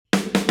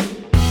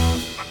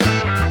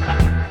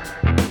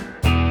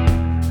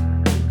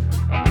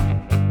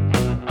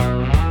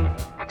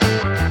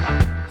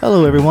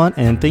Hello, everyone,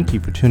 and thank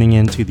you for tuning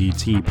in to the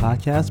T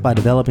Podcast by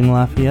Developing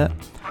Lafayette.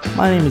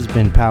 My name is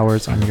Ben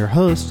Powers. I'm your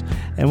host,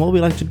 and what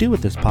we like to do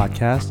with this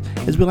podcast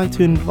is we like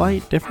to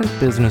invite different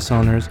business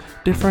owners,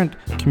 different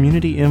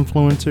community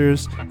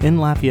influencers in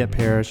Lafayette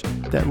Parish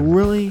that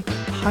really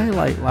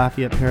highlight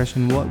Lafayette Parish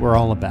and what we're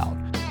all about.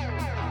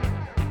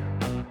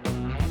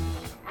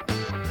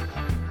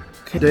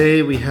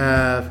 Today we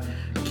have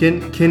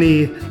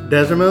Kenny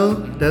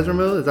Desarmo.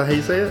 Desarmo, is that how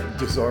you say it?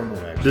 Desarmo,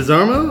 actually.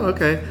 Desarmo?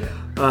 Okay.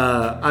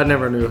 I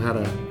never knew how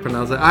to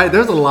pronounce it.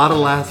 There's a lot of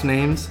last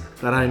names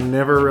that I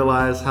never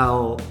realized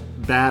how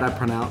bad I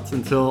pronounce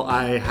until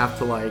I have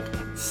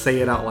to say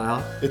it out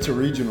loud. It's a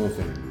regional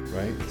thing,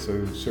 right?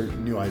 So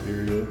certain New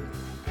Iberia,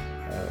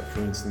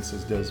 for instance,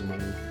 is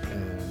Desmond,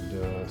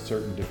 and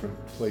certain different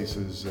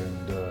places,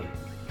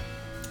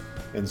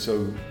 and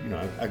so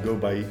I go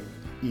by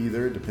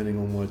either depending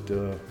on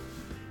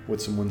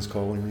what someone's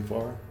calling me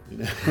for.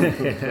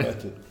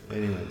 But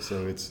anyway,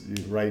 so it's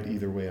right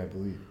either way, I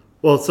believe.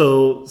 Well,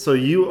 so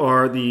you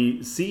are the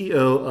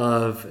CEO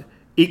of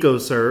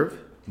EcoServe.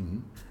 Mm-hmm.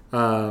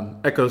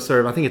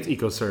 EcoServe, I think it's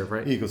EcoServe,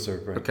 right?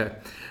 EcoServe, right. Okay.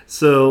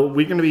 So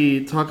we're going to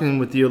be talking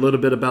with you a little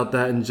bit about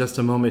that in just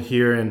a moment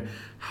here and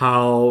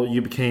how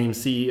you became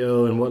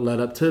CEO and what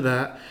led up to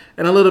that,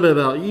 and a little bit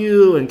about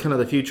you and kind of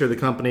the future of the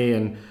company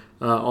and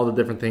all the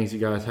different things you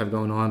guys have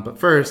going on. But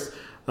first,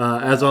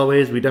 as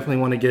always, we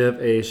definitely want to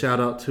give a shout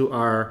out to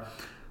our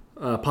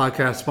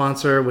podcast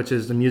sponsor, which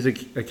is the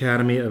Music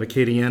Academy of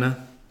Acadiana.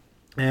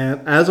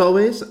 And as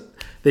always,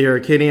 they are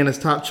Acadiana's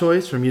top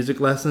choice for music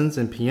lessons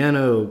in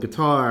piano,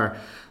 guitar,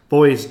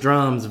 voice,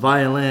 drums,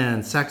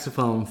 violin,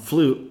 saxophone,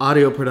 flute,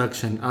 audio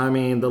production. I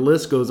mean, the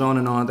list goes on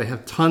and on. They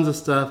have tons of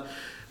stuff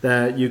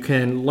that you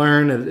can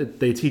learn.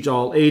 They teach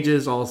all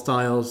ages, all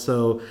styles.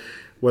 So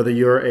whether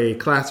you're a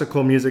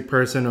classical music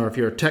person or if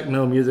you're a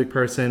techno music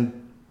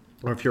person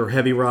or if you're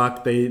heavy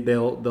rock,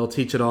 they'll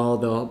teach it all.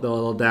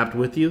 They'll adapt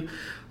with you.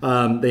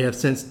 They have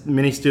sent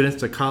many students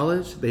to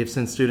college. They have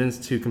sent students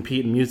to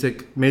compete in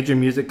major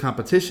music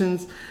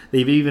competitions.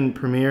 They've even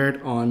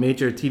premiered on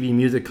major TV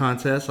music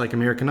contests like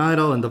American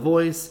Idol and The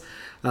Voice.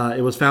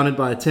 It was founded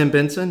by Tim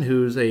Benson,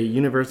 who's a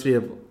University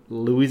of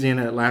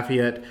Louisiana at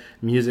Lafayette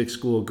Music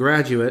School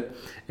graduate.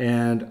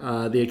 And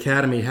the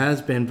Academy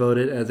has been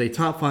voted as a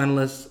top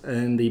finalist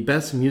in the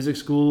best music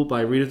school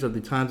by readers of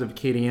the Times of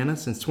Acadiana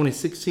since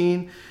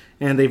 2016.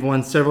 And they've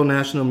won several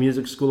National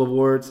Music School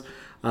awards.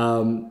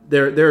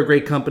 They're a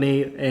great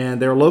company and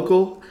they're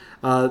local.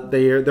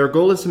 Their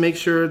goal is to make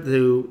sure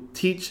to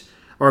teach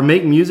or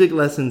make music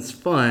lessons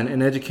fun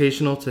and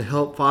educational to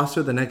help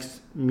foster the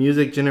next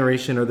music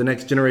generation or the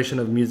next generation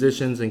of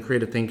musicians and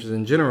creative thinkers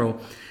in general.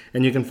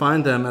 And you can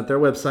find them at their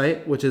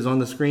website, which is on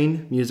the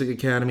screen,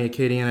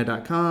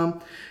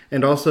 musicacademyacadiana.com,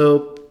 and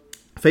also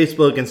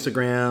Facebook,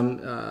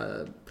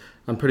 Instagram,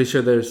 I'm pretty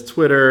sure there's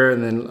Twitter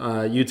and then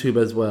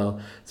YouTube as well.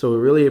 So we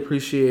really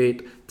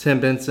appreciate Tim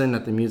Benson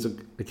at the Music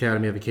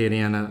Academy of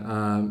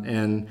Acadiana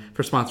and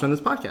for sponsoring this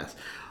podcast.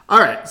 All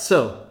right,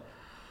 so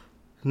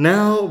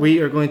now we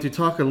are going to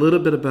talk a little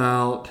bit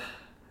about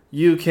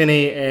you,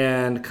 Kenny,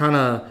 and kind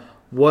of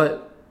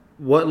what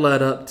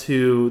led up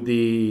to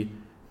the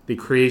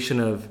creation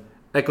of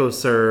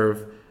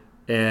EcoServe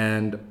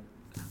and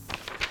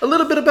a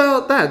little bit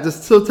about that.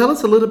 So tell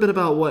us a little bit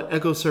about what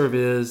EcoServe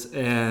is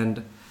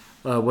and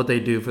what they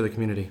do for the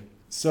community.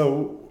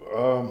 So,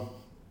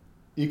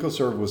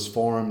 EcoServe was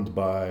formed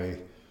by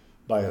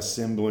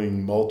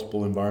assembling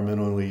multiple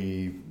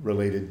environmentally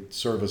related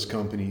service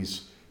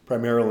companies,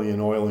 primarily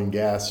in oil and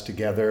gas,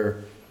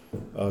 together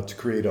to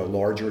create a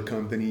larger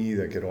company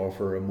that could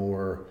offer a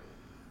more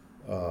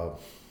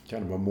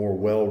kind of a more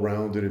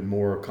well-rounded and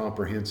more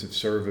comprehensive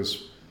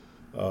service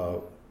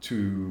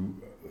to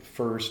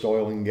first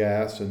oil and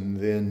gas and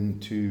then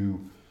to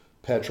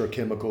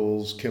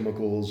petrochemicals,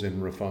 chemicals,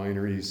 and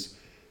refineries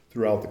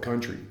throughout the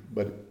country.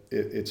 But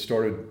it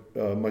started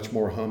much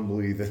more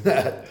humbly than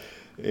that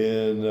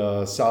in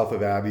south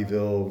of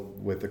Abbeville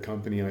with a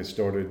company I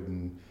started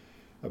in,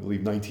 I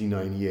believe,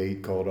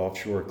 1998 called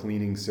Offshore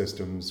Cleaning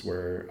Systems,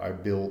 where I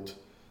built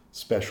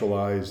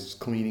specialized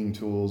cleaning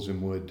tools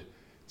and would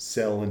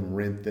sell and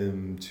rent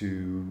them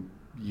to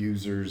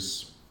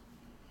users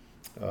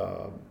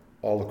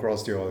all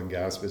across the oil and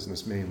gas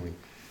business mainly.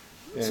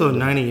 And so in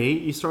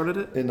 98 you started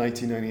it? In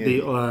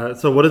 1998.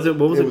 So what is it?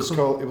 What was it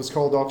called? It was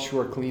called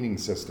Offshore Cleaning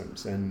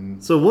Systems.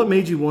 And so what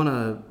made you want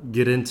to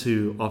get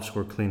into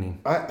offshore cleaning?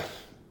 I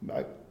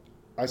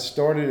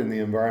started in the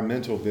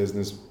environmental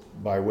business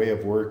by way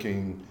of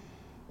working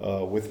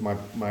with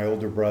my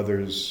older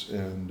brothers,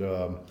 and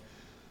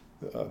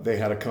they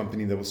had a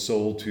company that was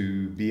sold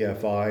to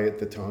BFI at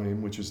the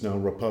time, which is now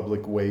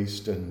Republic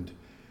Waste. And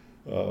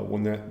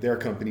when their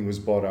company was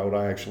bought out,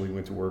 I actually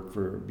went to work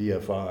for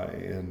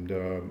BFI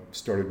and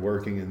started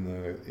working in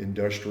the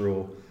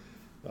industrial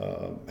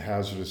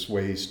hazardous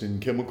waste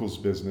and chemicals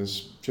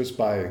business just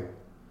by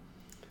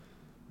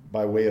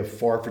way of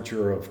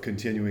forfeiture of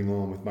continuing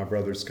on with my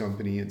brother's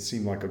company. It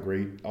seemed like a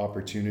great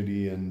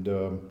opportunity, and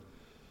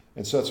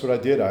so that's what I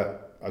did.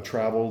 I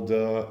traveled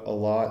a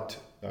lot.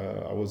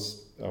 I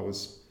was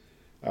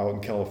out in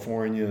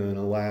California and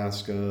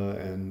Alaska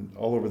and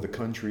all over the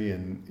country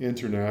and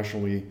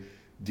internationally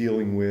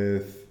dealing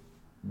with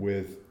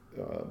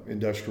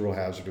industrial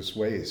hazardous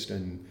waste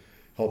and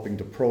helping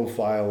to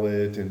profile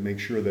it and make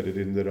sure that it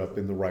ended up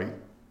in the right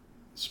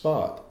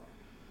spot.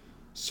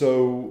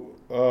 So,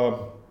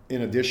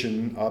 in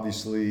addition,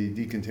 obviously,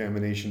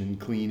 decontamination and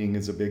cleaning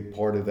is a big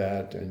part of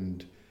that.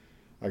 And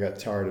I got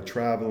tired of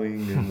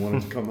traveling and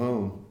wanted to come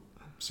home.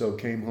 So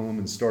came home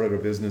and started a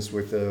business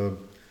with a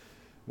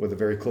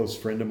very close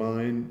friend of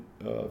mine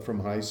from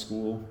high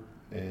school.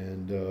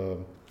 And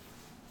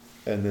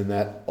then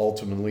that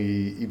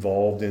ultimately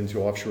evolved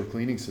into offshore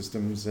cleaning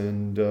systems,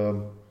 and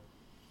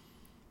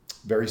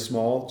very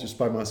small, just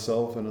by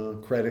myself and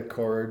a credit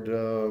card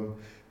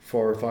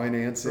for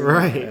financing.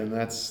 Right. And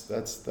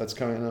that's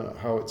kind of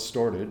how it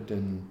started.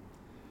 And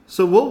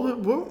so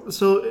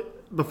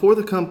before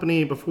the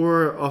company,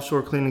 before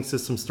Offshore Cleaning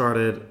Systems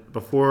started,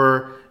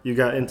 before you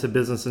got into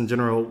business in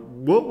general,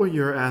 what were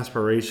your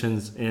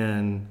aspirations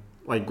in,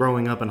 like,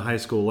 growing up in high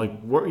school?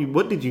 Like,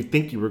 what did you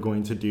think you were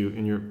going to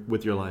do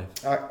with your life?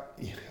 I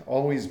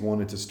always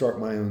wanted to start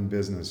my own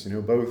business.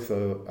 Both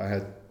I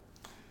had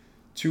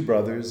two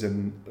brothers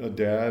and a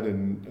dad,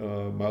 and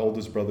my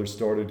oldest brother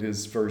started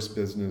his first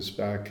business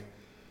back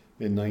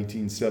in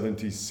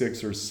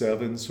 1976 or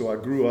 7. So I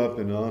grew up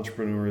in an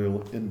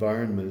entrepreneurial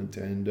environment,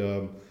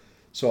 and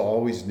so I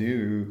always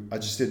knew, I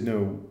just didn't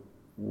know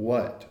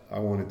what I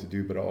wanted to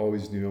do, but I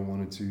always knew I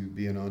wanted to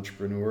be an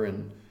entrepreneur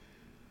and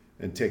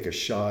take a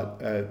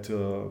shot at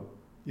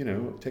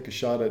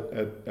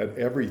at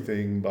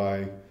everything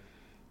by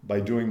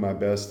doing my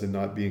best and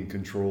not being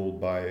controlled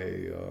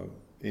by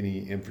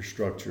any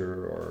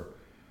infrastructure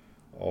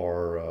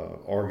or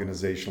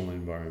organizational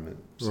environment.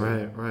 So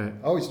Right.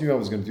 I always knew I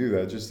was going to do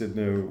that. I just didn't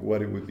know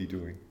what it would be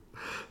doing.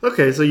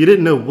 Okay, so you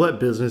didn't know what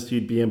business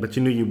you'd be in, but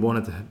you knew you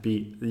wanted to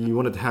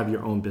have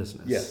your own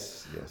business.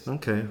 Yes.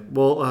 Okay.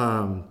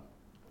 Well,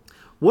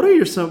 what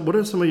are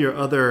some of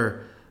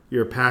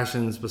your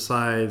passions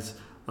besides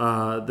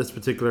this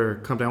particular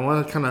company? I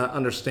want to kind of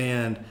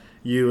understand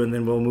you, and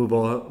then we'll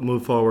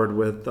move forward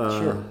with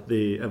Sure.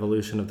 the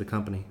evolution of the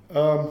company.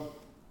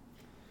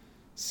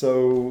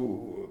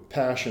 So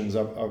passions,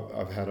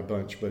 I've had a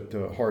bunch, but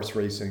horse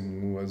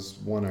racing was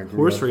one I grew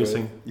Horse up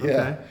racing. with. Yeah,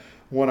 Okay.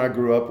 one I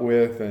grew up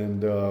with,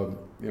 and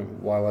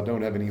while I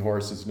don't have any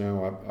horses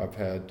now, I've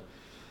had,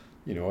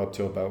 up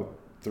to about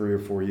 3 or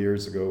 4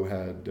 years ago,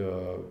 had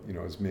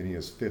as many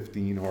as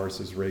 15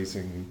 horses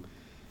racing,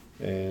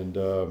 and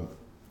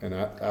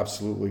I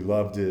absolutely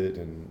loved it.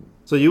 And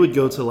So you would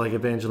go to, like,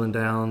 Evangeline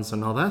Downs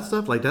and all that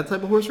stuff, like that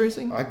type of horse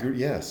racing? I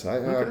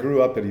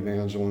grew up at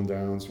Evangeline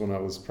Downs when I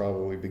was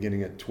probably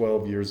beginning at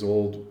 12 years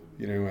old,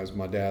 as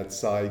my dad's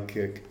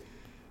sidekick,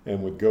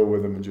 and would go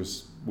with him and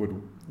just would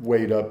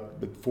wait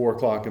up at 4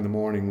 o'clock in the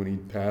morning when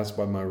he'd pass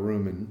by my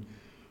room and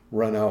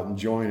run out and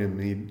join him.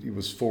 He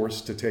was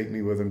forced to take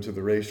me with him to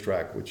the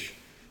racetrack, which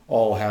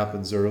all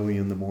happens early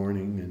in the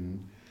morning.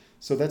 And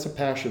so that's a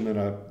passion that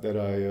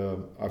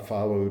I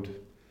followed,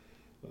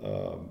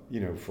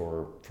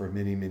 for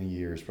many, many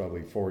years,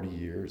 probably 40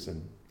 years.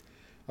 And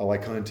I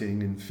like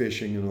hunting and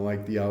fishing, and I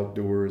like the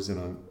outdoors,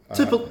 and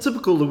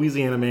Typical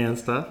Louisiana man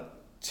stuff.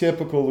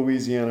 Typical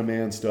Louisiana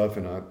man stuff.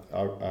 And I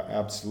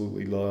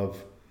absolutely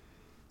love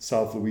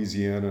South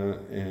Louisiana.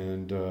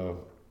 And,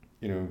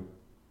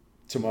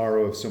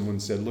 tomorrow, if someone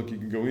said, look, you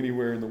can go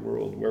anywhere in the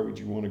world, where would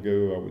you want to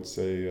go? I would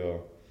say,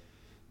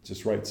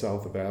 just right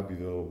south of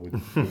Abbeville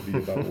would be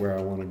about where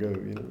I want to go,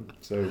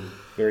 So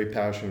very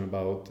passionate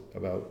about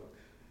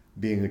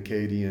being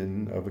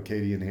Acadian, of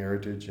Acadian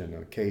heritage, and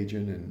a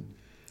Cajun. And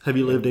Have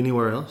you lived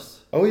anywhere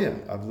else? oh yeah,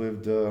 I've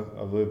lived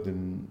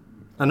in.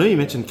 I know you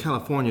mentioned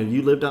California.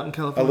 You lived out in I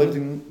California?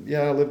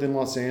 lived in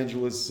Los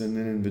Angeles, and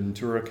then in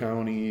Ventura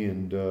County,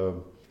 and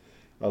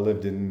I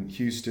lived in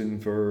Houston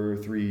for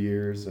 3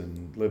 years,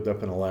 and lived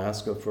up in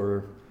Alaska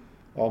for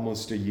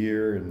almost a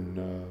year,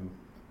 and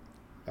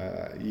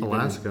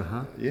Alaska,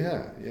 huh?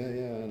 Yeah,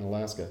 in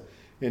Alaska.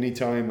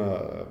 Anytime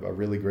a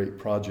really great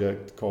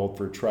project called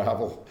for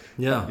travel,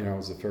 Yeah. I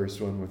was the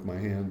first one with my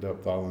hand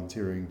up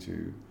volunteering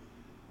to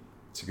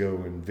go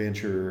and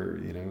venture,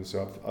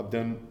 So I've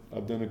done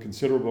a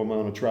considerable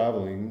amount of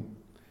traveling.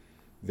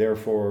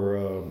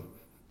 Therefore,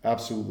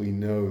 absolutely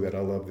know that I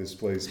love this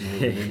place more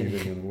than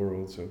anything in the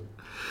world. So.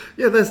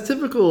 Yeah, that's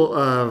typical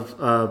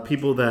of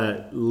people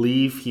that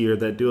leave here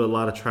that do a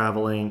lot of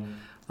traveling.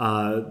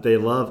 They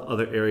love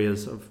other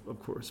areas, of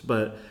course,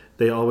 but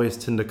they always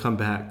tend to come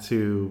back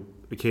to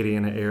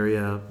Acadiana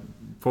area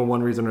for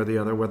one reason or the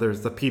other, whether it's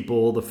the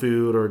people, the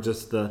food, or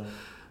just the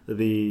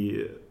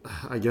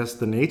I guess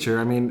the nature.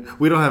 I mean,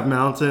 we don't have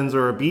mountains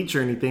or a beach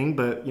or anything,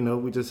 but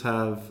we just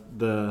have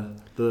the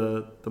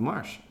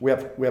marsh. We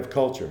have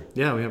culture.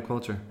 Yeah, we have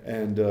culture.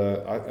 And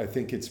I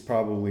think it's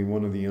probably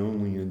one of the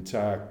only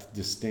intact,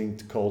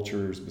 distinct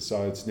cultures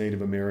besides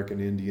Native American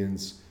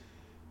Indians.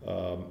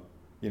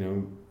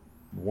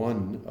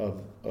 One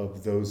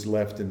of those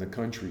left in the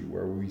country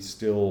where we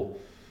still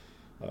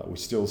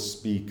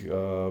speak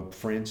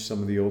French.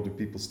 Some of the older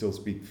people still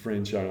speak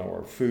French.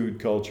 Our food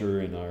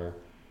culture and our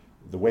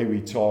the way we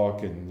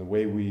talk and the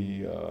way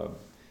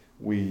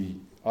we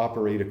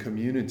operate a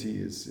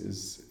community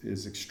is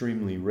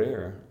extremely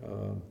rare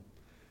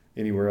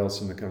anywhere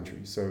else in the country.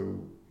 So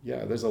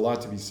yeah, there's a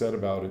lot to be said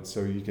about it.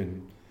 So you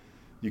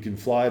can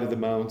fly to the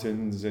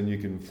mountains and you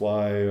can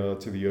fly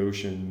to the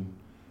ocean.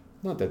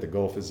 Not that the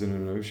Gulf isn't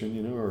an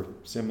ocean, or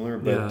similar,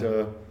 but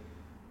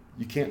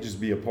you can't just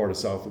be a part of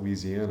South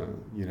Louisiana.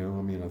 I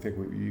mean, I think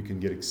you can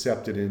get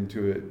accepted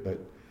into it, but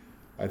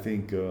I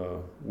think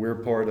we're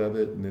part of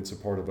it, and it's a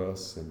part of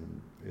us,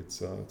 and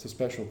it's a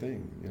special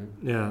thing.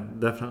 Yeah,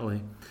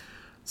 definitely.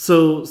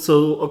 So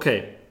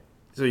okay.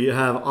 So you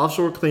have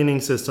offshore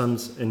cleaning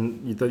systems,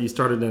 and you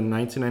started in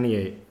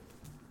 1998.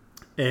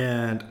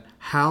 And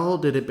how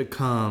did it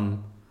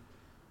become,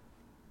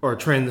 or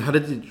how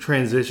did you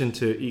transition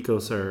to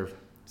EcoServe?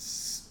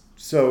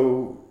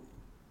 So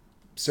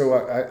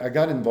I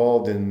got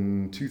involved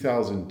in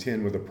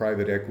 2010 with a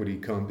private equity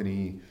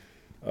company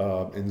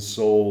and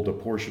sold a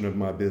portion of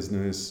my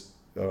business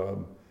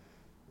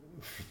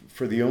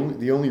for the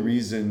only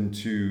reason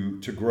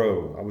to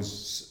grow. I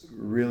was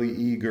really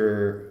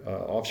eager.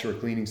 Offshore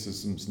Cleaning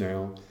Systems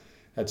now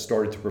had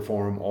started to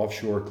perform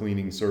offshore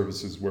cleaning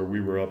services where we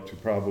were up to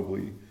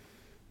probably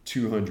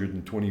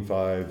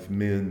 225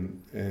 men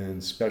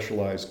and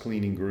specialized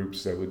cleaning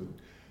groups that would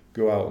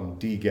go out and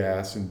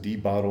degas and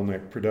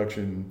debottleneck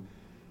production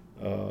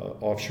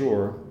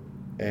offshore,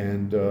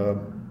 and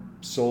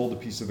sold a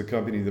piece of the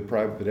company to the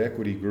private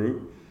equity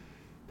group.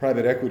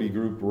 Private equity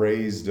group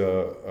raised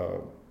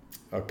a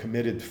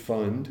committed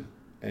fund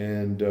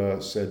and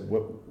said,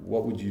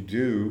 what would you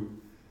do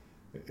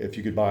if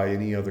you could buy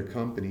any other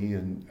company?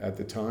 And at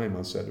the time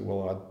I said,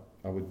 well,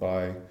 I would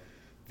buy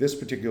this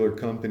particular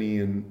company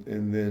and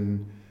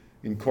then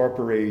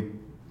incorporate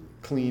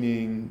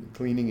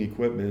cleaning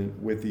equipment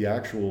with the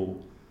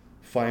actual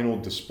final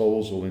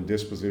disposal and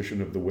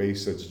disposition of the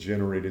waste that's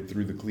generated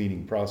through the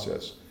cleaning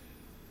process.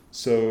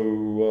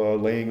 So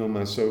laying on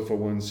my sofa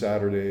one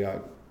Saturday,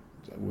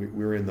 we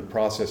were in the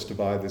process to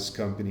buy this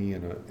company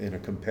in a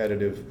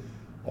competitive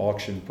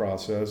auction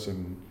process,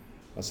 and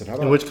I said, "How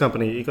about?" And which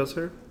company,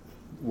 EcoServe?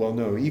 Well,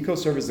 no,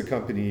 EcoServe is the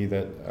company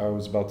that I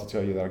was about to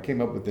tell you that I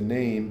came up with the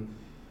name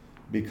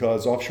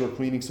because Offshore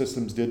Cleaning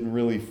Systems didn't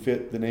really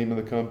fit the name of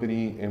the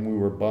company, and we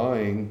were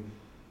buying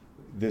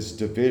this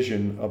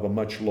division of a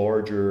much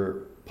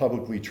larger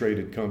publicly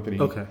traded company.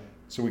 Okay.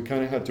 So we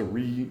kind of had to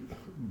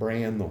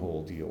rebrand the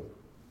whole deal.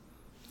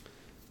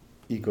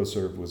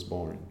 EcoServe was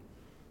born.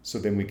 So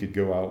then we could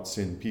go out,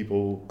 send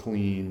people,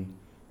 clean,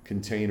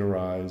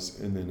 containerize,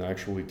 and then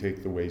actually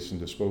take the waste and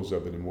dispose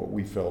of it in what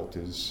we felt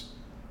is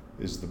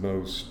the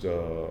most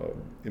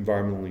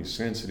environmentally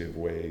sensitive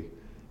way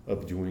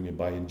of doing it,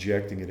 by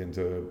injecting it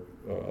into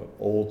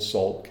old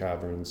salt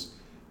caverns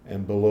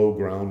and below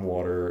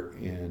groundwater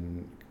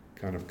in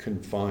kind of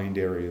confined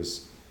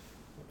areas,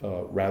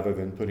 rather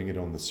than putting it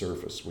on the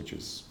surface, which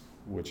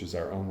is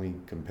our only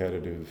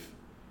competitive.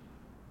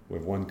 We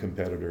have one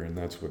competitor, and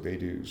that's what they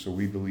do. So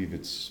we believe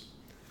it's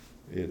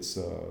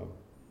a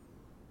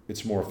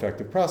more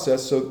effective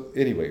process. So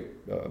anyway,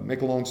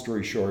 make a long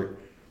story short,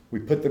 we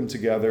put them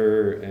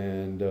together,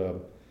 and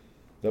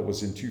that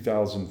was in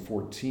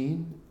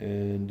 2014.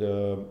 And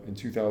in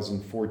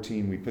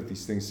 2014, we put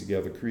these things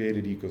together,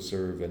 created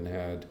EcoServe, and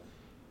had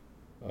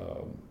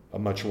a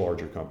much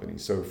larger company.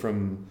 So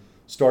from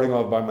starting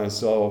off by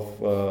myself,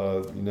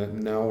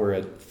 now we're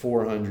at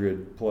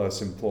 400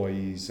 plus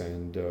employees,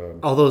 and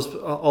all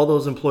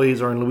those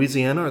employees are in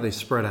Louisiana, or are they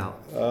spread out?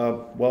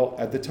 Well,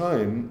 at the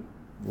time,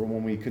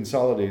 when we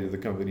consolidated the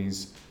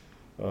companies,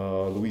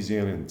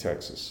 Louisiana and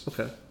Texas.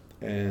 Okay.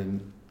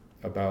 And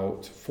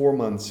about 4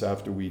 months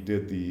after we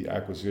did the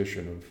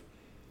acquisition of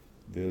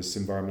this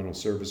environmental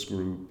service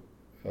group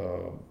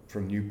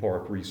from New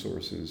Park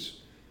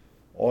Resources,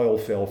 oil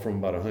fell from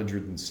about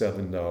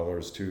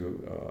 $107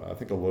 to I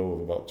think a low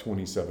of about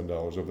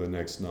 $27 over the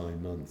next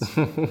 9 months.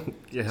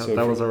 Yeah, so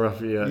that was a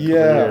rough year.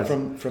 Yeah,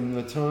 from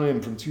the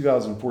time from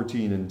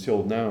 2014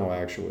 until now,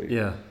 actually.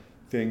 Yeah.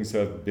 Things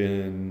have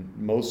been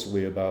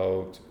mostly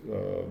about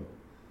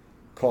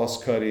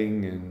cost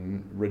cutting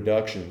and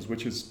reductions,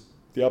 which is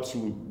the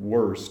absolute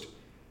worst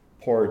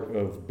part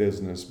of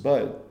business.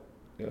 But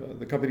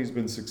the company's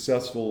been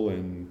successful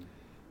and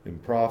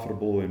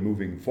profitable and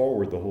moving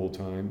forward the whole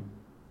time.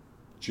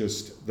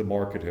 Just the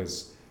market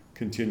has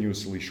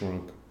continuously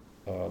shrunk,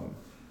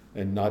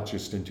 and not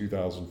just in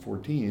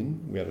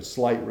 2014. We had a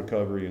slight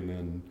recovery, and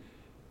then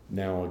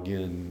now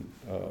again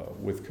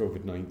with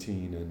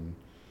COVID-19 and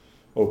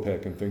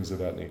OPEC and things of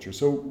that nature.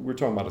 So we're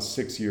talking about a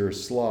 6-year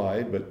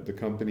slide, but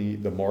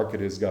the market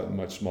has gotten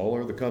much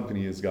smaller. The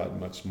company has gotten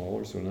much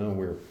smaller. So now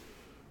we're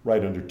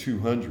right under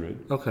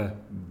 200. Okay.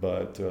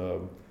 But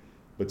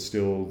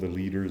still the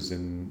leaders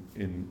in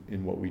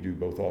what we do,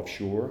 both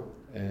offshore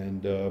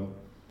and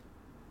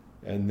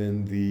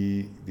then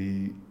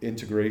the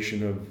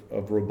integration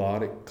of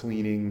robotic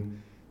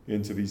cleaning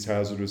into these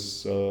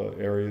hazardous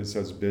areas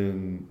has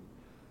been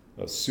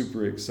a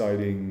super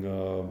exciting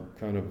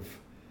kind of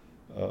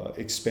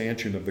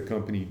expansion of the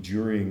company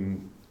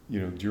during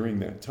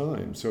that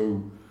time.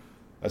 So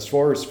As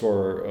far as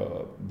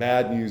for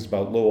bad news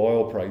about low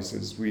oil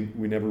prices, we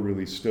never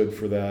really stood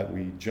for that.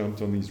 We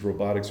jumped on these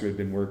robotics we had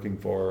been working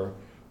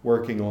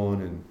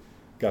on, and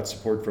got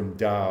support from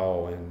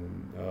Dow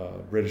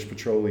and British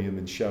Petroleum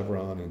and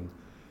Chevron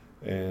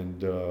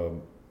and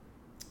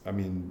I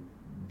mean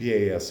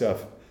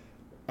BASF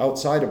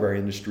outside of our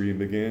industry, and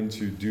began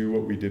to do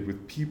what we did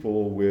with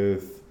people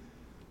with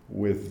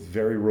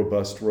very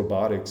robust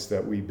robotics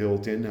that we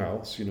built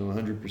in-house,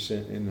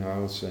 100%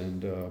 in-house.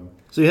 And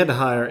so you had to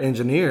hire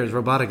engineers,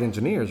 robotic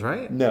engineers,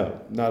 right? no,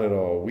 not at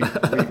all.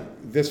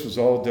 This was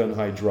all done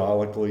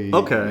hydraulically.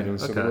 Okay.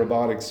 So okay. the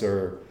robotics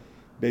are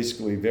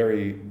basically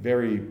very,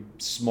 very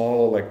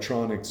small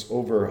electronics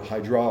over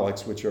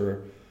hydraulics, which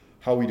are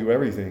how we do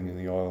everything in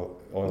the oil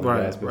and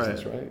gas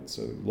business, right?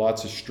 So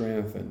lots of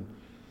strength. And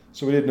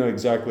so we didn't know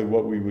exactly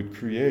what we would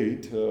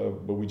create,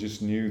 but we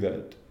just knew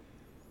that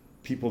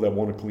people that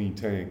want to clean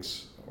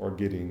tanks are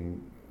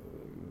getting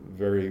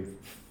very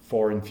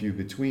far and few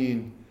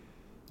between.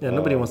 Yeah,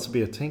 nobody wants to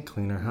be a tank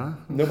cleaner, huh?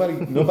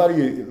 Nobody,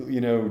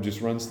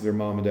 just runs to their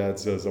mom and dad and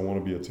says, I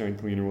want to be a tank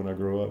cleaner when I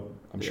grow up.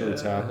 I'm sure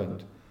it's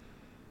happened.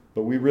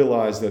 But we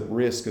realized that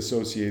risk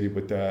associated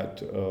with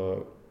that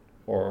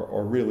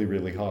are really,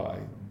 really high.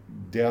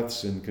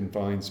 Deaths in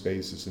confined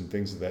spaces and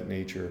things of that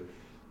nature,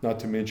 not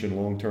to mention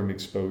long-term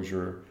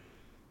exposure.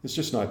 It's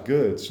just not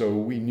good. So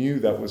we knew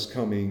that was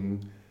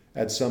coming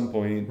at some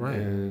point, right.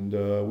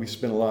 And we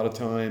spent a lot of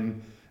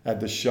time at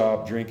the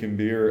shop drinking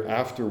beer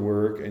after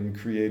work, and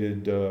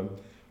created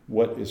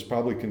what is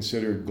probably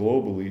considered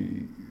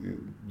globally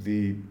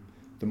the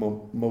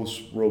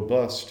most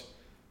robust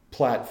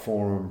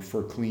platform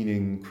for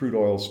cleaning crude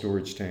oil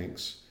storage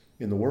tanks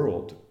in the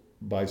world,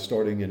 by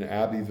starting in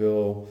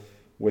Abbeville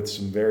with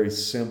some very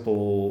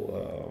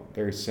simple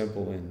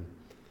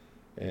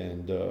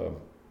and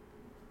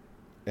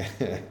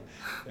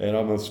and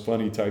almost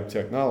funny type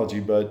technology,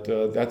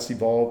 but that's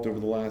evolved over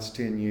the last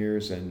 10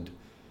 years. And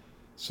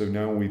so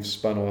now we've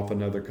spun off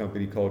another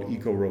company called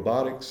Eco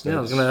Robotics. Yeah,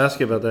 I was going to ask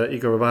you about that,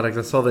 Eco Robotics.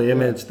 I saw the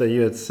image that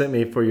you had sent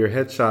me for your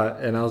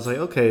headshot, and I was like,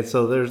 okay,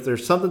 so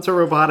there's something to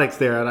robotics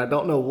there, and I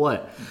don't know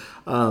what.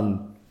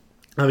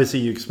 Obviously,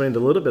 you explained a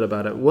little bit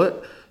about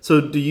it. So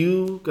do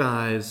you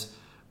guys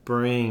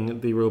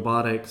bring the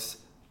robotics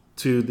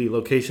to the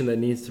location that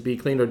needs to be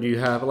cleaned, or do you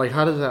have,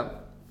 how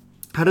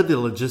do the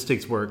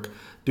logistics work?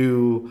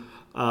 Do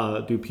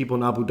people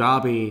in Abu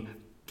Dhabi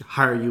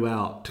hire you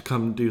out to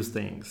come do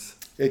things?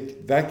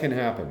 That can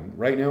happen.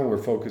 Right now, we're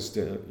focused,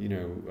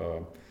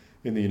 in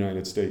the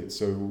United States.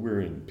 So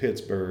we're in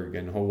Pittsburgh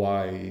and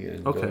Hawaii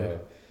and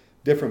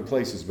different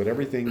places. But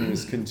everything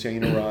is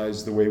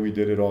containerized the way we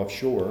did it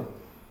offshore.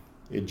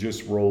 It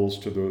just rolls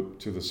to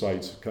the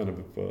sites kind of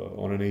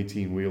on an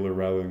 18-wheeler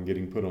rather than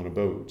getting put on a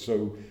boat.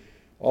 So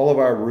all of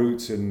our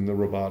roots in the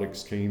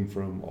robotics came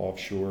from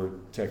offshore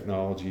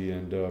technology,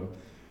 and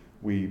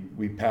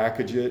we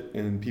package it,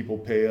 and people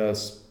pay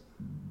us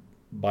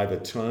by the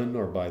ton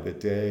or by the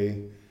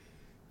day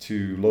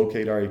to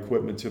locate our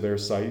equipment to their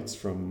sites,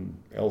 from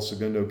El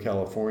Segundo,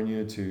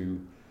 California to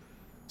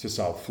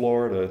South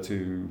Florida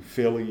to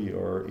Philly,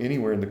 or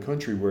anywhere in the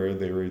country where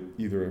there are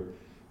either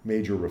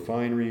major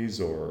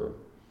refineries or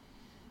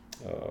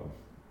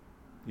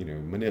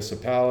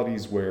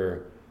municipalities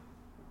where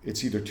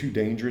it's either too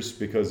dangerous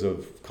because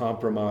of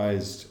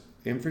compromised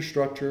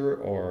infrastructure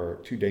or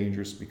too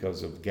dangerous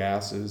because of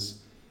gases.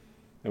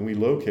 And we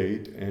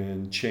locate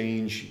and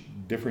change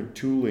different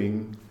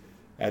tooling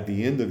at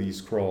the end of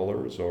these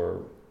crawlers,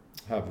 or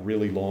have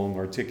really long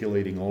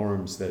articulating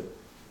arms that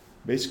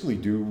basically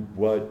do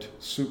what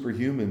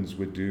superhumans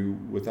would do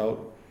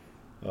without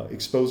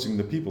exposing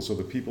the people. So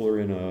the people are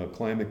in a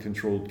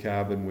climate-controlled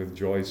cabin with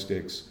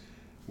joysticks,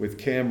 with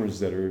cameras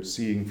that are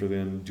seeing for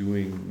them,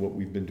 doing what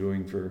we've been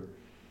doing for,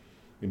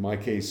 in my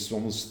case,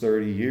 almost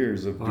 30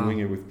 years of doing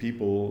it with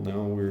people.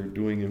 Now we're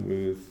doing it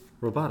with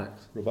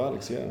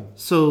robotics, yeah.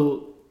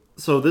 So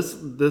this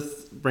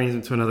brings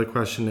me to another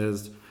question: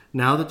 is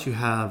now that you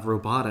have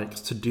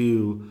robotics to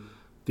do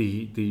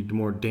the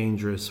more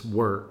dangerous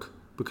work,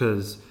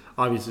 because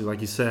obviously,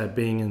 like you said,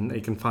 being in a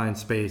confined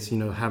space,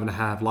 having to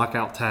have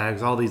lockout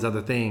tags, all these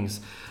other things.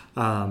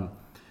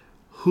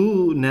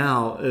 Who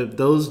now, if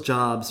those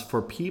jobs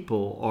for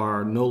people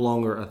are no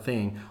longer a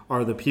thing,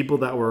 are the people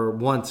that were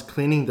once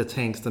cleaning the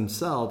tanks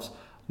themselves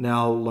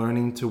now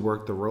learning to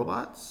work the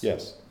robots?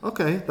 Yes.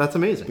 Okay, that's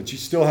amazing. But you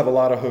still have a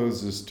lot of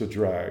hoses to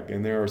drag,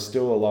 and there are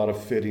still a lot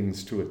of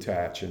fittings to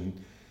attach. And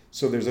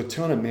so there's a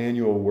ton of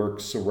manual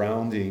work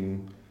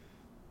surrounding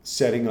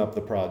setting up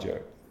the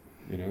project.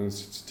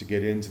 It's to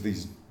get into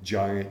these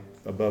giant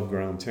above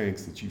ground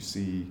tanks that you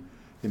see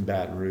in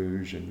Baton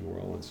Rouge and New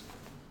Orleans.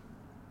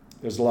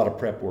 There's a lot of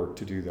prep work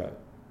to do that.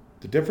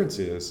 The difference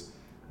is,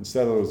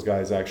 instead of those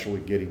guys actually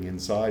getting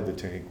inside the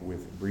tank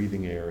with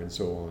breathing air and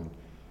so on,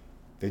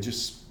 they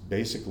just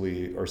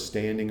basically are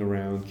standing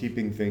around,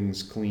 keeping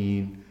things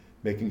clean,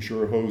 making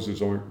sure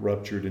hoses aren't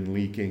ruptured and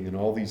leaking and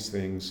all these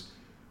things,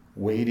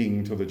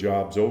 waiting till the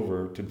job's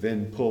over to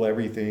then pull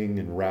everything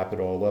and wrap it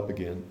all up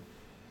again.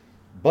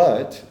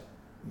 But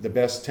the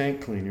best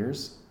tank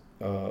cleaners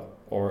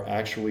are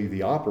actually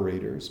the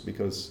operators,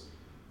 because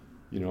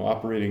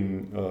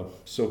operating a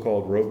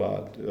so-called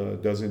robot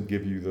doesn't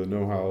give you the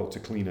know-how to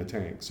clean a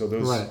tank. So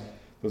Right.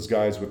 those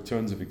guys with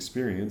tons of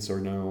experience are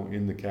now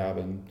in the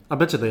cabin. I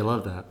bet you they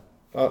love that.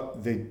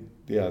 They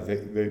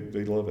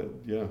love it.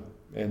 Yeah,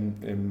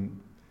 and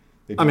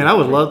they I do mean, it I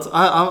would great. love to.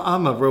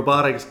 I'm a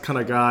robotics kind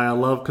of guy. I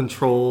love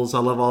controls. I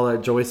love all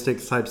that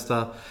joysticks type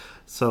stuff.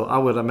 So I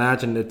would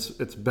imagine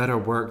it's better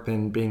work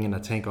than being in a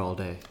tank all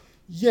day.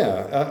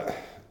 Yeah,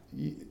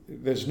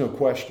 there's no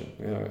question.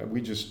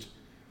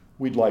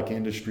 We'd like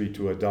industry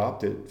to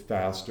adopt it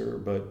faster,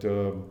 but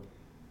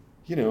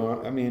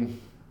I mean,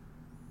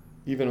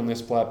 even on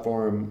this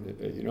platform,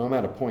 I'm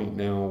at a point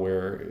now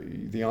where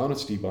the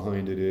honesty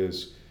behind it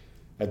is,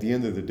 at the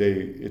end of the day,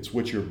 it's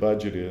what your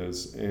budget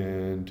is,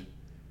 and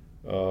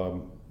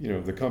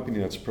the company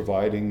that's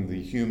providing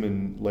the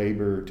human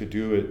labor to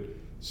do it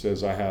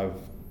says, I have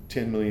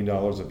 $10 million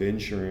of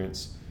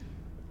insurance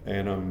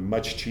and I'm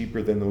much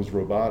cheaper than those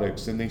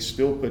robotics, and they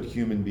still put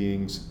human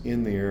beings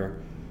in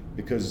there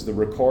because the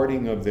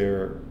recording of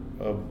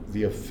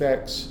the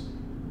effects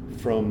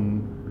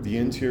from the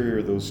interior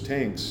of those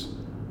tanks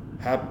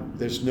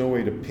there's no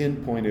way to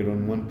pinpoint it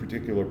on one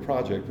particular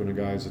project when a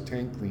guy is a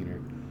tank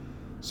cleaner.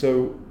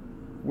 So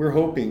we're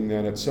hoping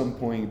that at some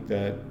point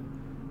that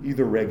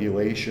either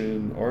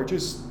regulation or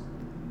just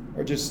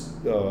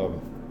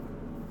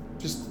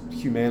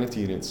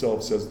humanity in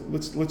itself says,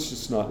 let's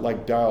just not,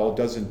 like Dow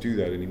doesn't do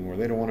that anymore.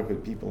 They don't want to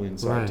put people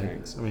inside Right.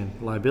 tanks. I mean,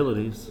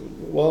 liabilities.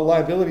 Well,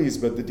 liabilities,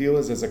 but the deal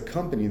is, as a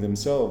company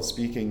themselves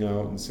speaking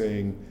out and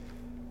saying,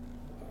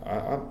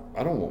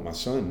 I don't want my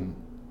son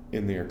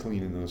in there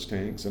cleaning those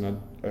tanks,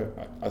 and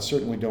I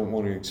certainly don't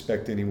want to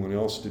expect anyone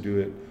else to do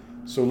it.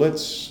 So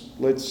let's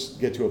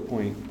get to a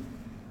point.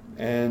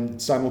 And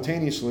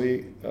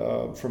simultaneously,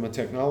 from a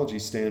technology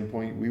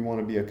standpoint, we want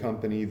to be a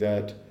company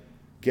that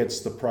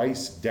gets the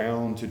price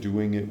down to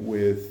doing it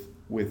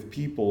with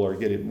people, or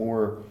get it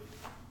more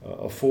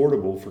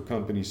affordable for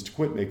companies to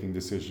quit making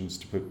decisions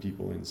to put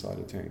people inside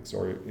of tanks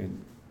or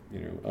in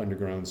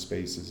underground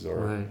spaces or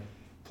Right.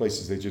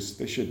 places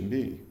they shouldn't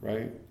be,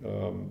 right?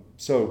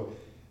 So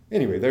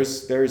anyway,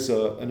 there's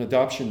an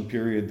adoption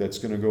period that's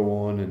going to go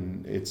on,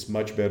 and it's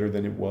much better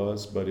than it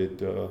was, but it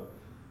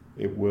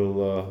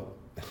will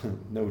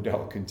no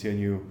doubt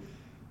continue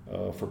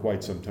for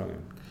quite some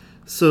time.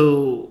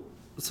 So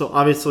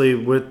obviously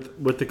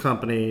with the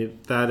company,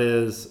 that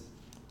is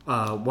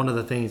one of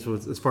the things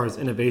with, as far as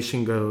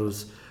innovation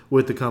goes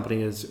with the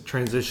company, is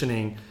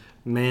transitioning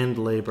manned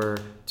labor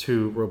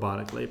to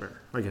robotic labor,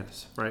 I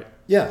guess, right?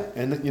 Yeah,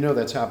 and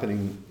that's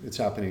happening. It's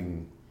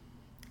happening.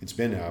 It's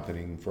been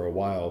happening for a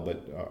while,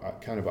 but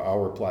kind of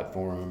our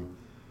platform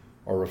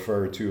are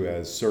referred to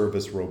as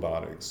service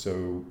robotics.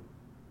 So,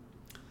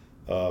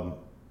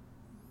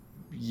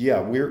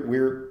 yeah,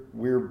 we're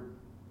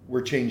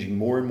changing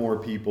more and more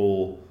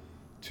people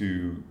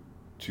to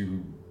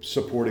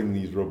supporting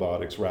these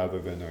robotics rather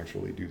than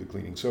actually do the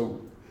cleaning.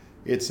 So,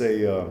 it's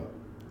a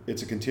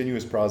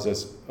continuous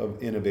process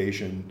of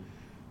innovation.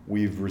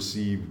 We've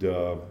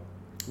recently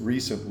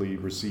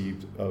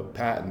received a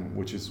patent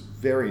which is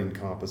very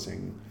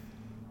encompassing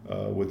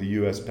with the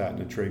U.S.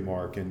 Patent and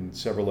Trademark and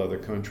several other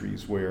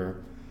countries, where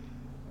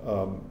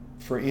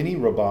for any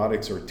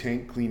robotics or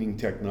tank cleaning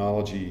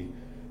technology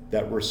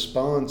that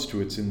responds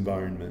to its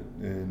environment,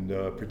 and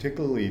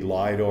particularly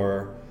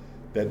LiDAR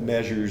that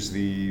measures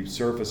the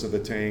surface of the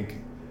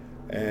tank,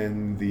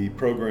 and the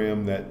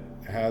program that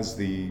has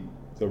the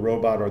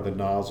robot or the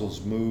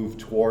nozzles move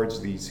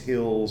towards these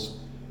hills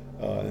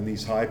and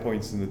these high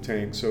points in the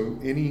tank. So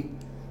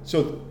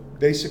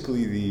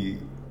basically the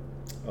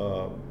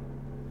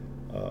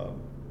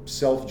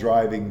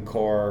self-driving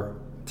car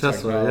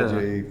Tesla,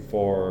 technology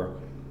for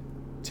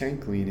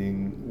tank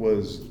cleaning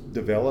was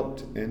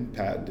developed and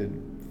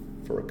patented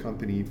for a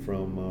company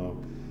from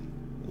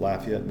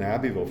Lafayette and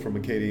Abbeville,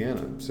 from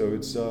Acadiana. So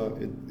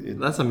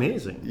That's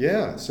amazing.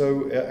 yeah.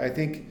 So I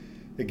think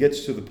it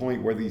gets to the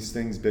point where these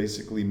things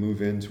basically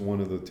move into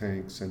one of the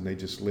tanks, and they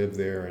just live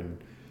there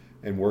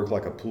and work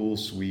like a pool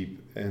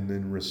sweep, and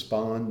then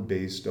respond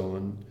based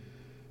on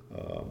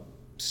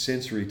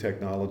sensory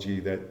technology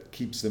that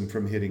keeps them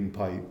from hitting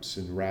pipes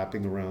and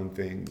wrapping around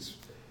things.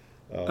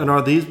 And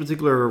are these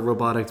particular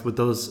robotics with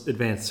those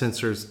advanced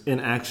sensors in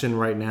action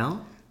right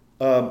now?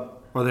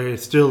 Are they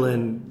still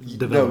in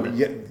development?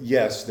 No,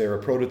 yes, there are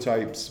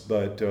prototypes,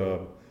 but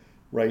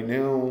right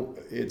now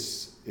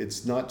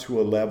it's not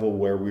to a level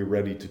where we're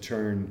ready to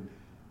turn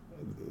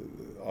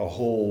a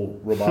whole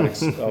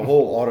robotics, a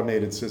whole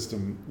automated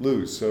system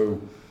loose.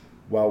 So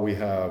while we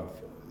have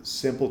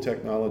simple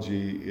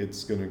technology,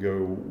 it's going to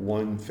go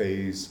one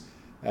phase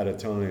at a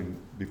time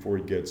before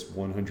it gets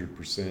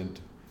 100%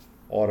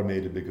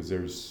 automated, because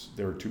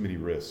there are too many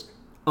risks.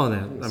 Oh,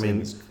 no.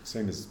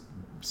 Same as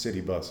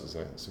city buses,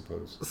 I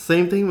suppose.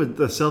 Same thing with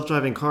the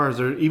self-driving cars.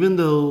 Or even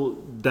though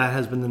that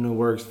has been in the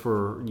works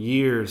for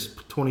years,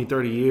 20,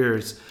 30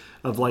 years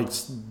of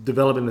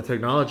developing the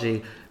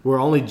technology, we're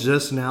only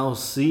just now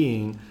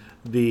seeing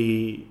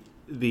the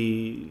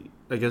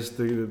I guess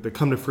the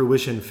come to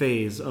fruition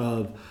phase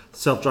of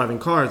self-driving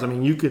cars. I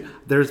mean,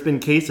 there's been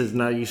cases,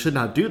 now you should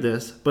not do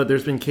this, but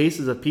there's been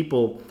cases of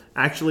people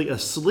actually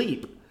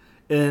asleep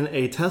in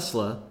a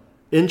Tesla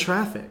in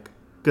traffic,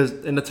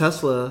 and the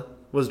Tesla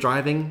was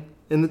driving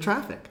in the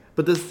traffic.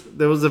 But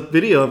there was a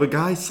video of a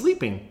guy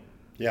sleeping.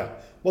 Yeah.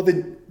 Well,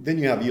 then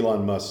you have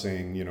Elon Musk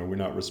saying, we're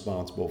not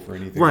responsible for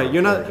anything. Right.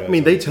 You're not. I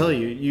mean, they tell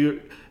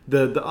you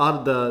the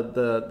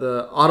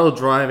auto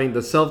driving,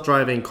 the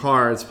self-driving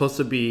car is supposed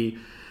to be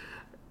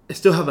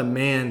still have a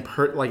man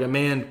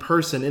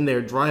person in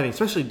there driving,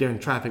 especially during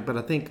traffic. But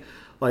I think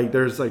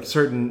there's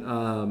certain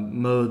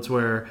modes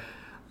where,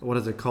 what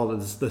is it called?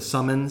 It's the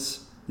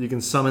summons. You can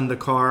summon the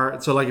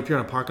car. So if you're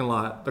in a parking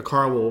lot, the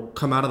car will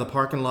come out of the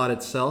parking lot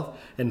itself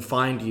and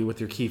find you with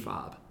your key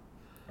fob.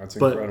 That's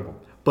incredible.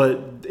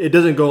 But it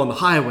doesn't go on the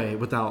highway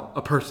without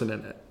a person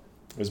in it.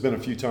 There's been a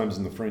few times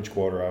in the French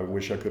Quarter I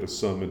wish I could have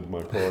summoned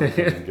my car to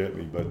come and get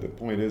me. But the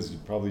point is, you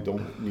probably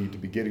don't need to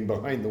be getting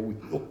behind the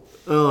wheel.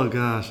 Oh,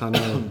 gosh, I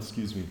know.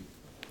 Excuse me.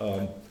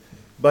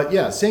 But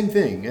yeah, same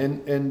thing.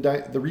 And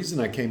the reason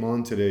I came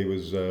on today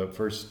was,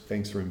 first,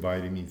 thanks for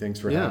inviting me. Thanks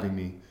for having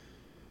me.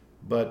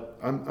 But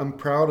I'm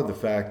proud of the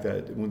fact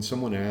that when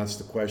someone asks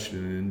the question,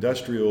 an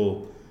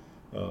industrial,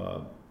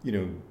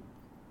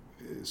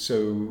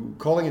 so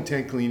calling it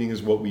tank cleaning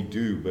is what we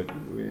do, but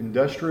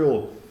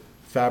industrial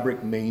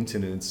fabric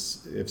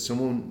maintenance, if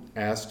someone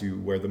asked you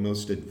where the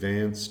most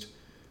advanced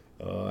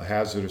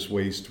hazardous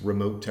waste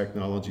remote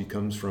technology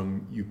comes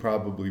from, you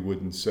probably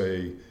wouldn't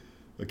say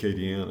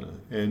Acadiana.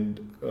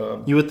 And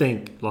you would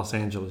think Los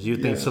Angeles. You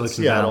would think Silicon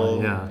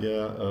Seattle,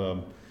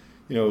 Valley.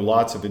 Yeah.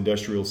 Lots of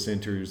industrial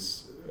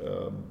centers.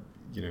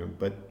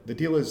 But the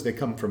deal is they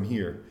come from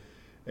here,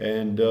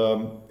 and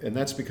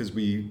that's because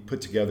we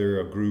put together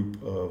a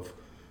group of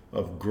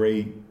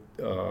great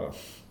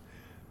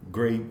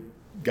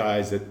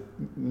guys that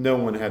no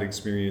one had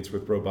experience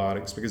with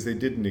robotics because they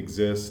didn't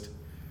exist,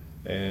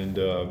 and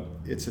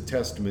it's a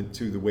testament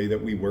to the way that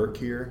we work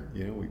here.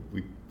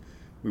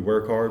 We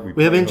work hard.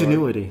 We have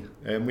ingenuity,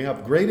 and we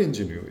have great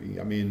ingenuity.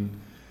 I mean,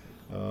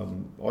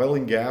 oil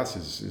and gas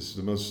is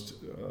the most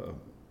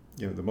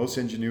the most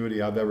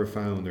ingenuity I've ever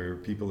found. There are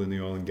people in the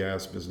oil and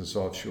gas business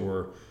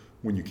offshore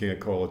when you can't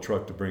call a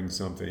truck to bring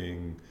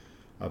something.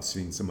 I've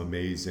seen some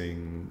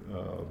amazing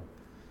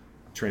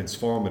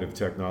transformative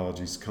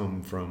technologies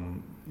come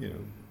from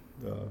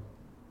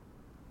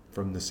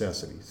from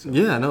necessity. So.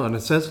 Yeah, no,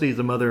 necessity is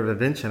the mother of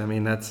invention. I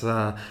mean, that's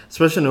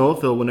especially in the oil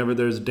field. Whenever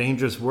there's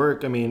dangerous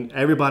work, I mean,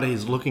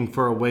 everybody's looking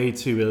for a way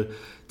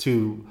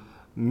to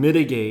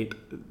mitigate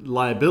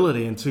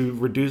liability and to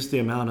reduce the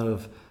amount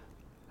of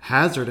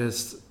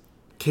hazardous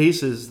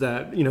cases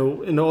that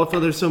in the oil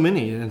field there's so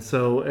many. And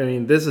so, I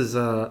mean, this is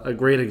a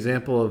great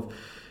example of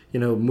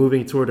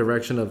moving toward a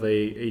direction of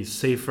a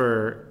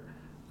safer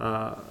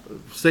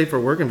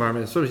work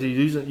environment, especially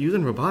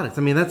using robotics.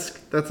 I mean,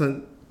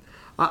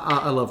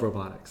 I love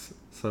robotics,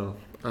 so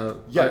I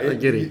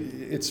get it.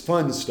 It's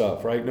fun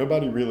stuff, right?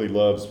 Nobody really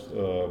loves,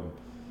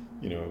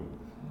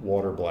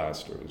 water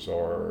blasters,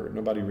 or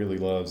nobody really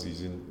loves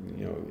these,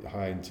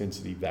 high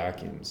intensity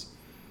vacuums.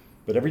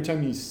 But every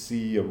time you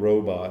see a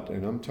robot,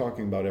 and I'm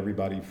talking about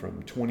everybody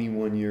from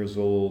 21 years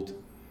old,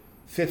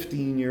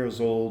 15 years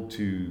old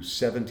to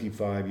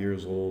 75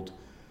 years old,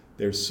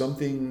 there's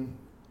something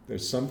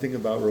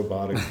about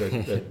robotics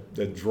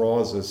that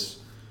draws us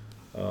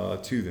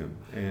to them.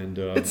 And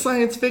it's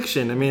science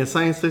fiction. I mean, it's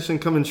science fiction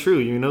coming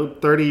true.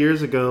 30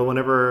 years ago,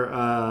 whenever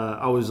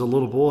I was a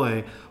little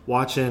boy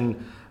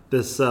watching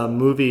this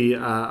movie,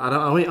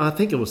 I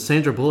think it was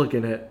Sandra Bullock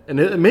in it, and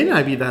it may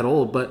not be that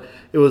old, but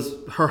it was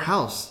her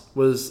house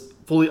was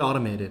fully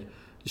automated.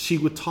 She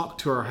would talk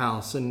to her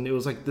house, and it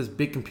was like this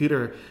big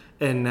computer.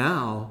 And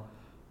now,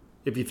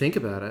 if you think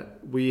about it,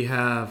 we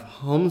have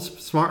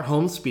smart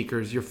home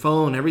speakers, your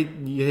phone,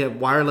 you have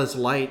wireless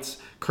lights,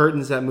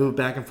 curtains that move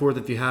back and forth.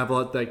 If you have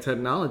all that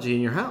technology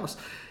in your house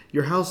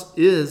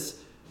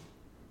is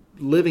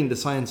living the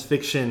science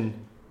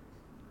fiction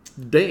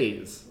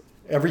days.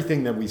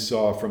 Everything that we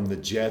saw from the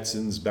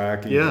Jetsons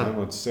back in time,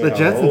 let's say the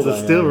Jetsons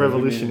is still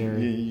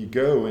revolutionary. You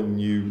go and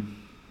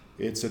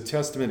it's a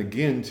testament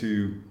again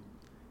to,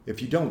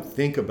 if you don't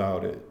think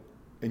about it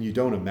and you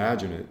don't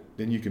imagine it,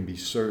 then you can be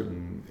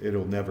certain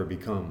it'll never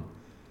become.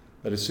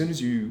 But as soon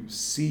as you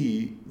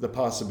see the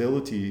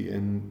possibility,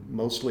 and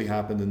mostly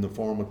happened in the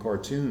form of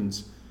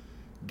cartoons,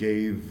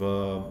 gave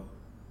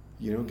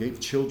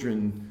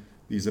children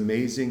these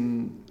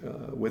amazing,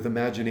 with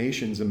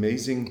imaginations,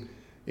 amazing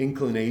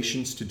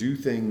inclinations to do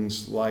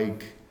things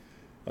like,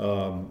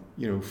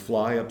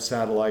 fly up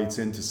satellites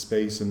into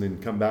space and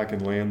then come back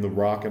and land the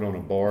rocket on a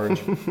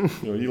barge.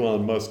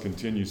 Elon Musk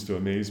continues to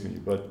amaze me,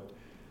 but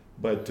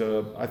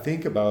I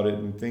think about it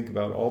and think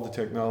about all the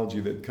technology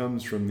that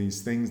comes from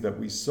these things that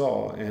we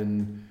saw,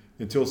 and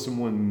until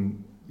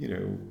someone,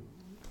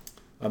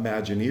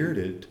 imagineered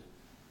it,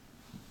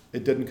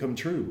 it didn't come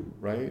true,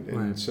 right?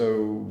 And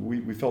so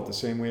we felt the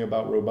same way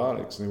about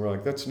robotics, and they were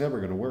like, that's never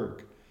going to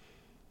work.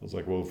 I was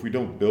like, well, if we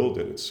don't build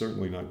it, it's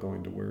certainly not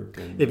going to work.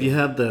 And, if you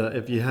have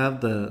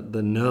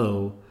the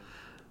know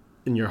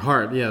in your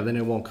heart, yeah, then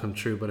it won't come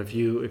true. But if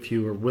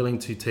you are willing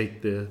to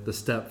take the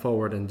step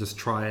forward and just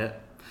try it.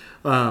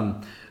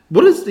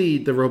 What is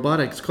the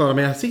robotics called? I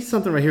mean, I see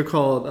something right here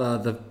called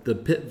the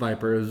Pit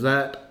Viper. Is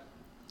that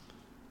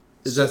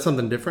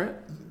something different?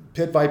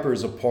 Pit Viper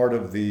is a part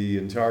of the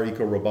entire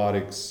Eco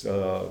Robotics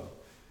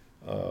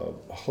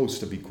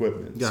host of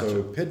equipment. Gotcha.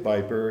 So Pit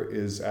Viper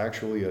is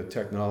actually a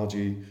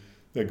technology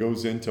that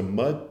goes into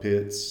mud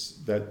pits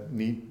that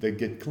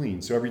get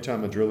cleaned. So every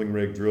time a drilling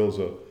rig drills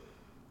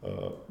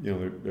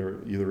they're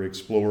either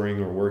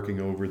exploring or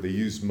working over, they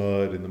use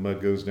mud, and the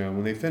mud goes down.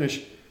 When they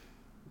finish,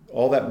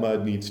 all that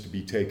mud needs to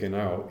be taken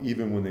out,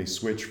 even when they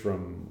switch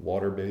from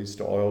water-based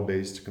to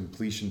oil-based to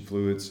completion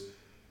fluids.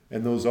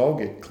 And those all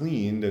get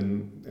cleaned,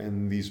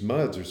 and these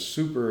muds are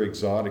super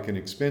exotic and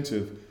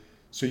expensive,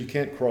 so you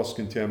can't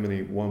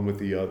cross-contaminate one with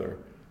the other.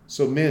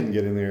 So men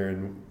get in there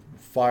and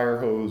fire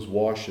hose,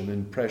 wash, and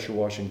then pressure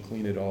wash and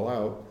clean it all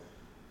out.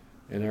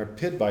 And our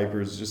Pit Viper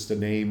is just a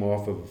name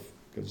off of,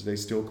 because they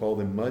still call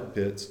them mud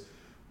pits,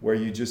 where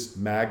you just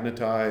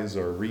magnetize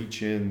or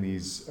reach in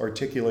these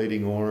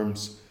articulating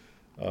arms,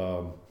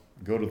 go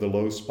to the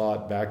low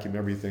spot, vacuum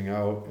everything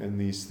out, and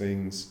these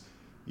things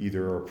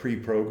either are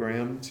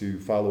pre-programmed to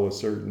follow a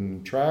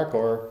certain track,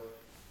 or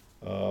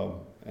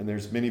and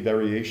there's many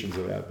variations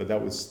of that, but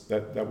that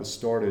was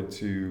started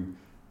to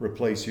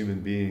replace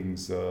human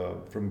beings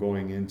from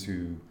going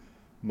into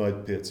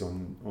mud pits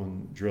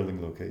on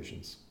drilling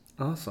locations.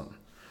 Awesome.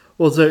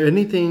 Well, is there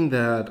anything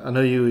that, I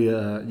know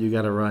you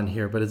got to run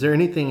here, but is there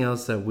anything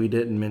else that we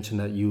didn't mention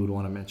that you would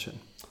want to mention?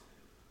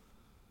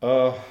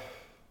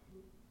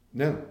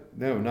 No,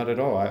 not at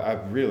all. I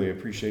really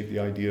appreciate the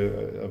idea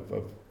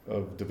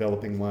of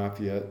developing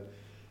Lafayette,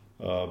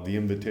 the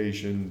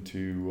invitation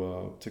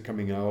to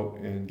coming out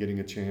and getting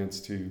a chance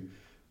to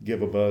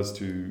give a buzz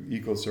to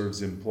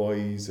EcoServe's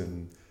employees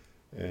and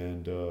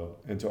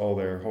to all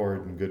their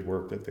hard and good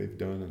work that they've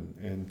done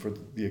and for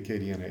the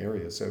Acadiana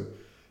area. So,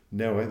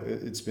 no,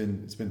 it's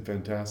been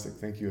fantastic.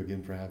 Thank you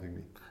again for having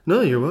me.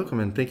 No, you're welcome,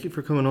 and thank you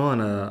for coming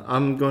on.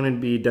 I'm going to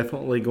be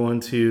definitely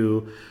going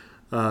to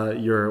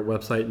your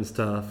website and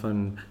stuff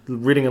and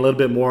reading a little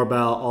bit more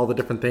about all the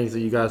different things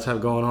that you guys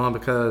have going on,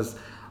 because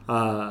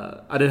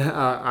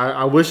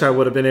I wish I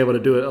would have been able to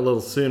do it a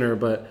little sooner,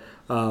 but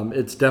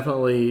it's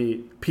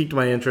definitely piqued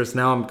my interest.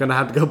 Now I'm gonna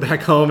have to go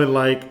back home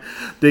and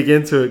dig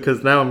into it,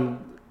 because now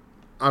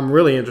I'm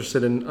really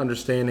interested in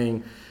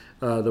understanding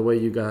the way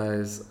you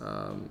guys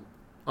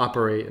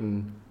operate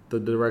and the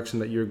direction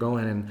that you're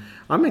going, and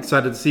I'm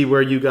excited to see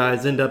where you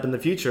guys end up in the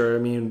future. I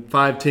mean,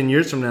 5-10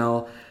 years from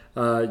now,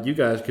 you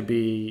guys could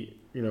be,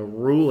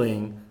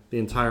 ruling the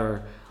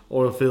entire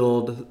oil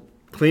field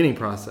cleaning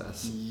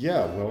process.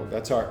 Yeah, well,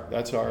 that's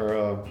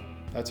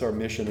our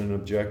mission and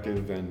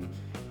objective, and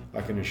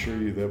I can assure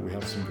you that we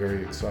have some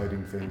very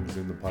exciting things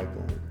in the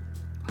pipeline.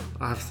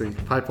 Obviously,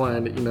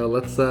 pipeline.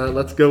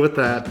 Let's go with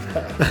that.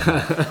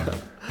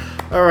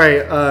 All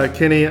right,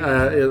 Kenny.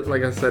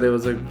 Like I said, it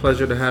was a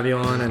pleasure to have you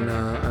on, and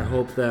I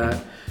hope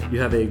that you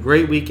have a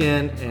great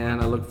weekend. And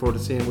I look forward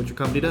to seeing what your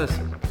company does.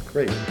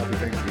 Great. Happy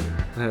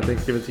Thanksgiving.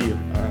 Thanksgiving to you.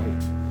 All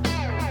right.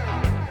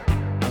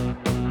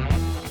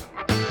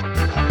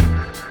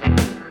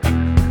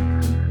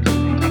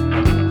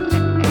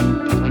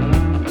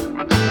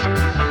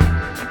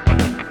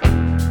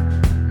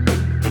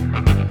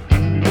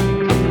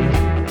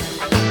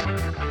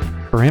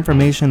 For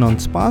information on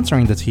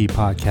sponsoring the T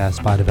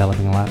Podcast by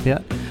Developing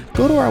Lafayette,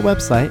 go to our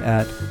website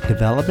at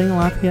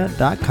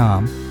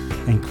developinglafayette.com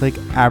and click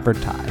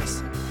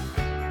Advertise.